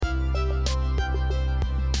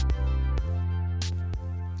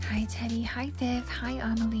Teddy. Hi, Viv. Hi,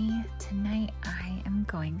 Amelie. Tonight I am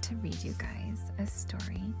going to read you guys a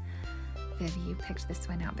story. Viv, you picked this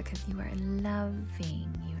one out because you are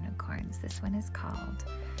loving unicorns. This one is called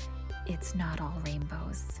It's Not All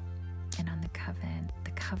Rainbows. And on the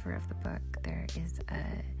cover of the book, there is a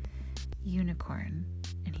unicorn,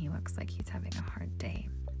 and he looks like he's having a hard day.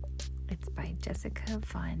 It's by Jessica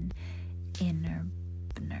von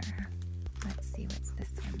Innerbner. Let's see what this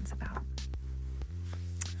one's about.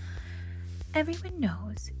 Everyone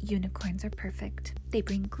knows unicorns are perfect. They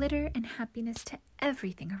bring glitter and happiness to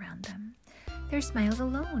everything around them. Their smiles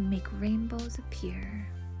alone make rainbows appear.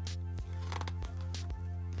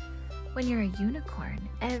 When you're a unicorn,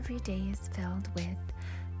 every day is filled with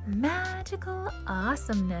magical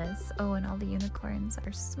awesomeness. Oh, and all the unicorns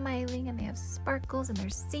are smiling, and they have sparkles, and they're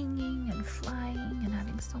singing and flying and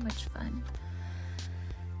having so much fun.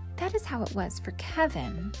 That is how it was for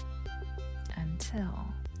Kevin until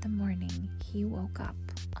the morning he woke up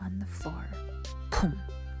on the floor. Boom!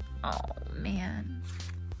 Oh, man.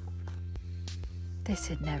 This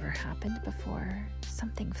had never happened before.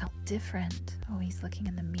 Something felt different. Oh, he's looking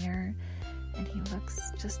in the mirror, and he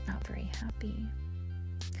looks just not very happy.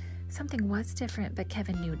 Something was different, but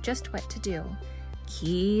Kevin knew just what to do.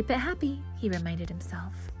 Keep it happy, he reminded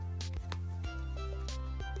himself.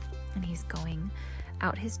 And he's going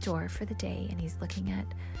out his door for the day, and he's looking at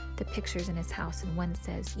the pictures in his house, and one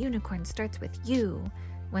says, unicorn starts with you.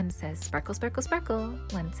 One says, sparkle, sparkle, sparkle.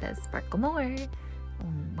 One says, sparkle more.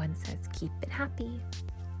 One says, keep it happy.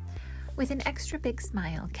 With an extra big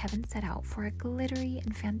smile, Kevin set out for a glittery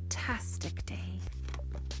and fantastic day.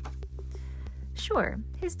 Sure,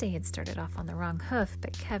 his day had started off on the wrong hoof,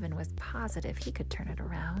 but Kevin was positive he could turn it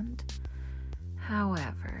around.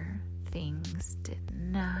 However, things did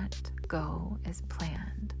not go as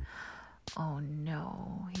planned. Oh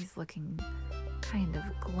no, he's looking kind of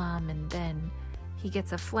glum, and then he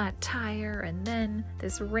gets a flat tire, and then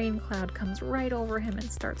this rain cloud comes right over him and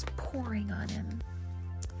starts pouring on him.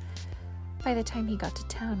 By the time he got to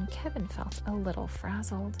town, Kevin felt a little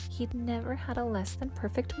frazzled. He'd never had a less than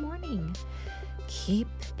perfect morning. Keep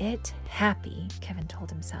it happy, Kevin told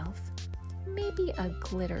himself. Maybe a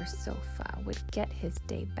glitter sofa would get his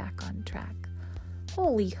day back on track.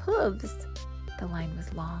 Holy hooves! The line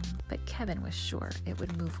was long, but Kevin was sure it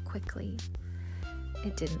would move quickly.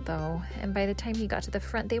 It didn't, though, and by the time he got to the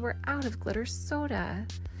front, they were out of glitter soda.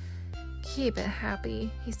 Keep it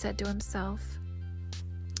happy, he said to himself.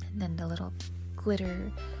 And then the little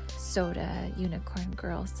glitter soda unicorn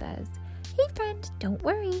girl says, hey friend, don't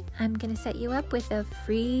worry, I'm gonna set you up with a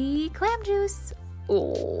free clam juice.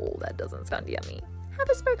 Oh, that doesn't sound yummy. Have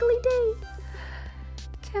a sparkly day.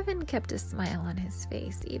 Kevin kept a smile on his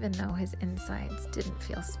face, even though his insides didn't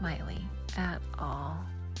feel smiley at all.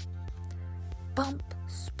 Bump,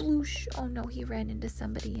 sploosh. Oh no, he ran into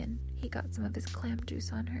somebody and he got some of his clam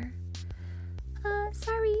juice on her.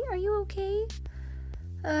 Sorry, are you okay?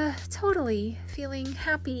 Totally. Feeling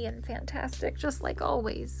happy and fantastic, just like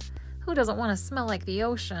always. Who doesn't want to smell like the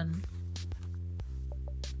ocean?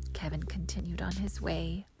 Kevin continued on his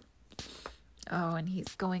way. Oh, and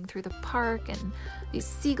he's going through the park, and these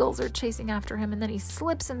seagulls are chasing after him, and then he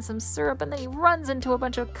slips in some syrup, and then he runs into a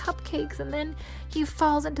bunch of cupcakes, and then he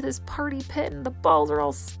falls into this party pit, and the balls are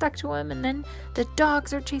all stuck to him, and then the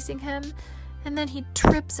dogs are chasing him, and then he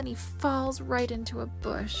trips and he falls right into a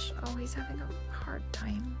bush. Oh, he's having a hard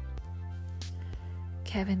time.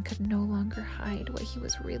 Kevin could no longer hide what he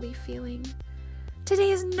was really feeling.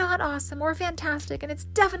 Today is not awesome or fantastic, and it's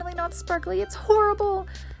definitely not sparkly. It's horrible.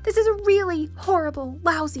 This is a really horrible,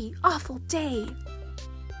 lousy, awful day.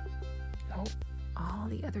 Oh, all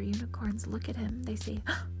the other unicorns look at him. They say,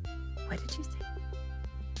 what did you say?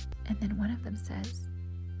 And then one of them says,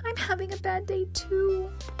 I'm having a bad day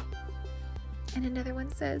too. And another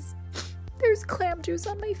one says, there's clam juice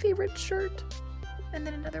on my favorite shirt. And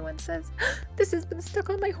then another one says, this has been stuck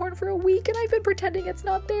on my horn for a week, and I've been pretending it's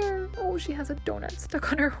not there. Oh, she has a donut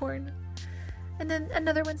stuck on her horn. And then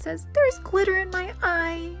another one says, there's glitter in my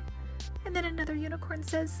eye. And then another unicorn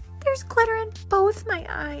says, there's glitter in both my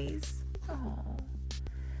eyes. Oh.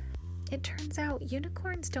 It turns out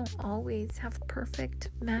unicorns don't always have perfect,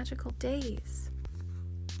 magical days.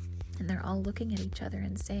 And they're all looking at each other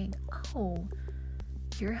and saying, oh,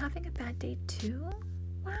 you're having a bad day too?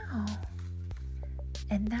 Wow.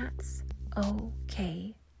 And that's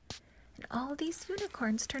okay. And all these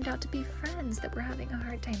unicorns turned out to be friends that were having a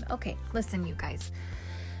hard time. Okay, listen, you guys.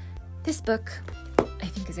 This book, I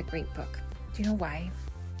think, is a great book. Do you know why?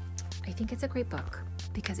 I think it's a great book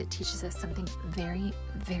because it teaches us something very,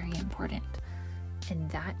 very important. And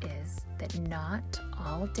that is that not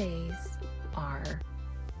all days are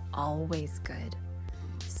always good.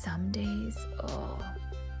 Some days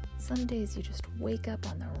you just wake up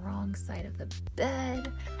on the wrong side of the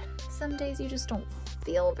bed. Some days you just don't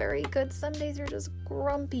feel very good. Some days you're just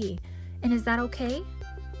grumpy. And is that okay?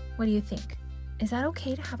 What do you think? Is that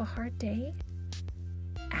okay to have a hard day?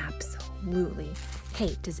 Absolutely.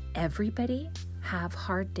 Hey, does everybody have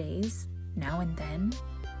hard days now and then?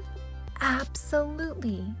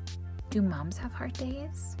 Absolutely. Do moms have hard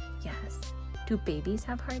days? Yes. Do babies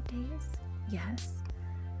have hard days? Yes.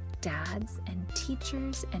 Dads and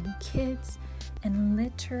teachers and kids and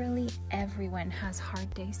literally everyone has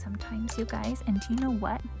hard days sometimes, you guys. And do you know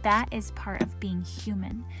what? That is part of being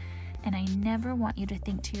human. And I never want you to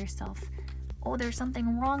think to yourself, oh, there's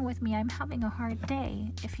something wrong with me. I'm having a hard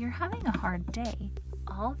day. If you're having a hard day,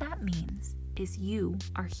 all that means is you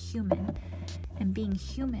are human. And being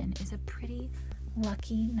human is a pretty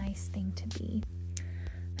lucky, nice thing to be.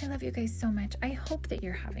 I love you guys so much. I hope that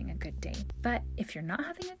you're having a good day. But if you're not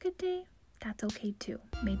having a good day, that's okay too.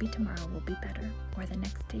 Maybe tomorrow will be better, or the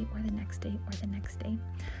next day, or the next day, or the next day.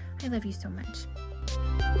 I love you so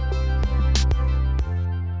much.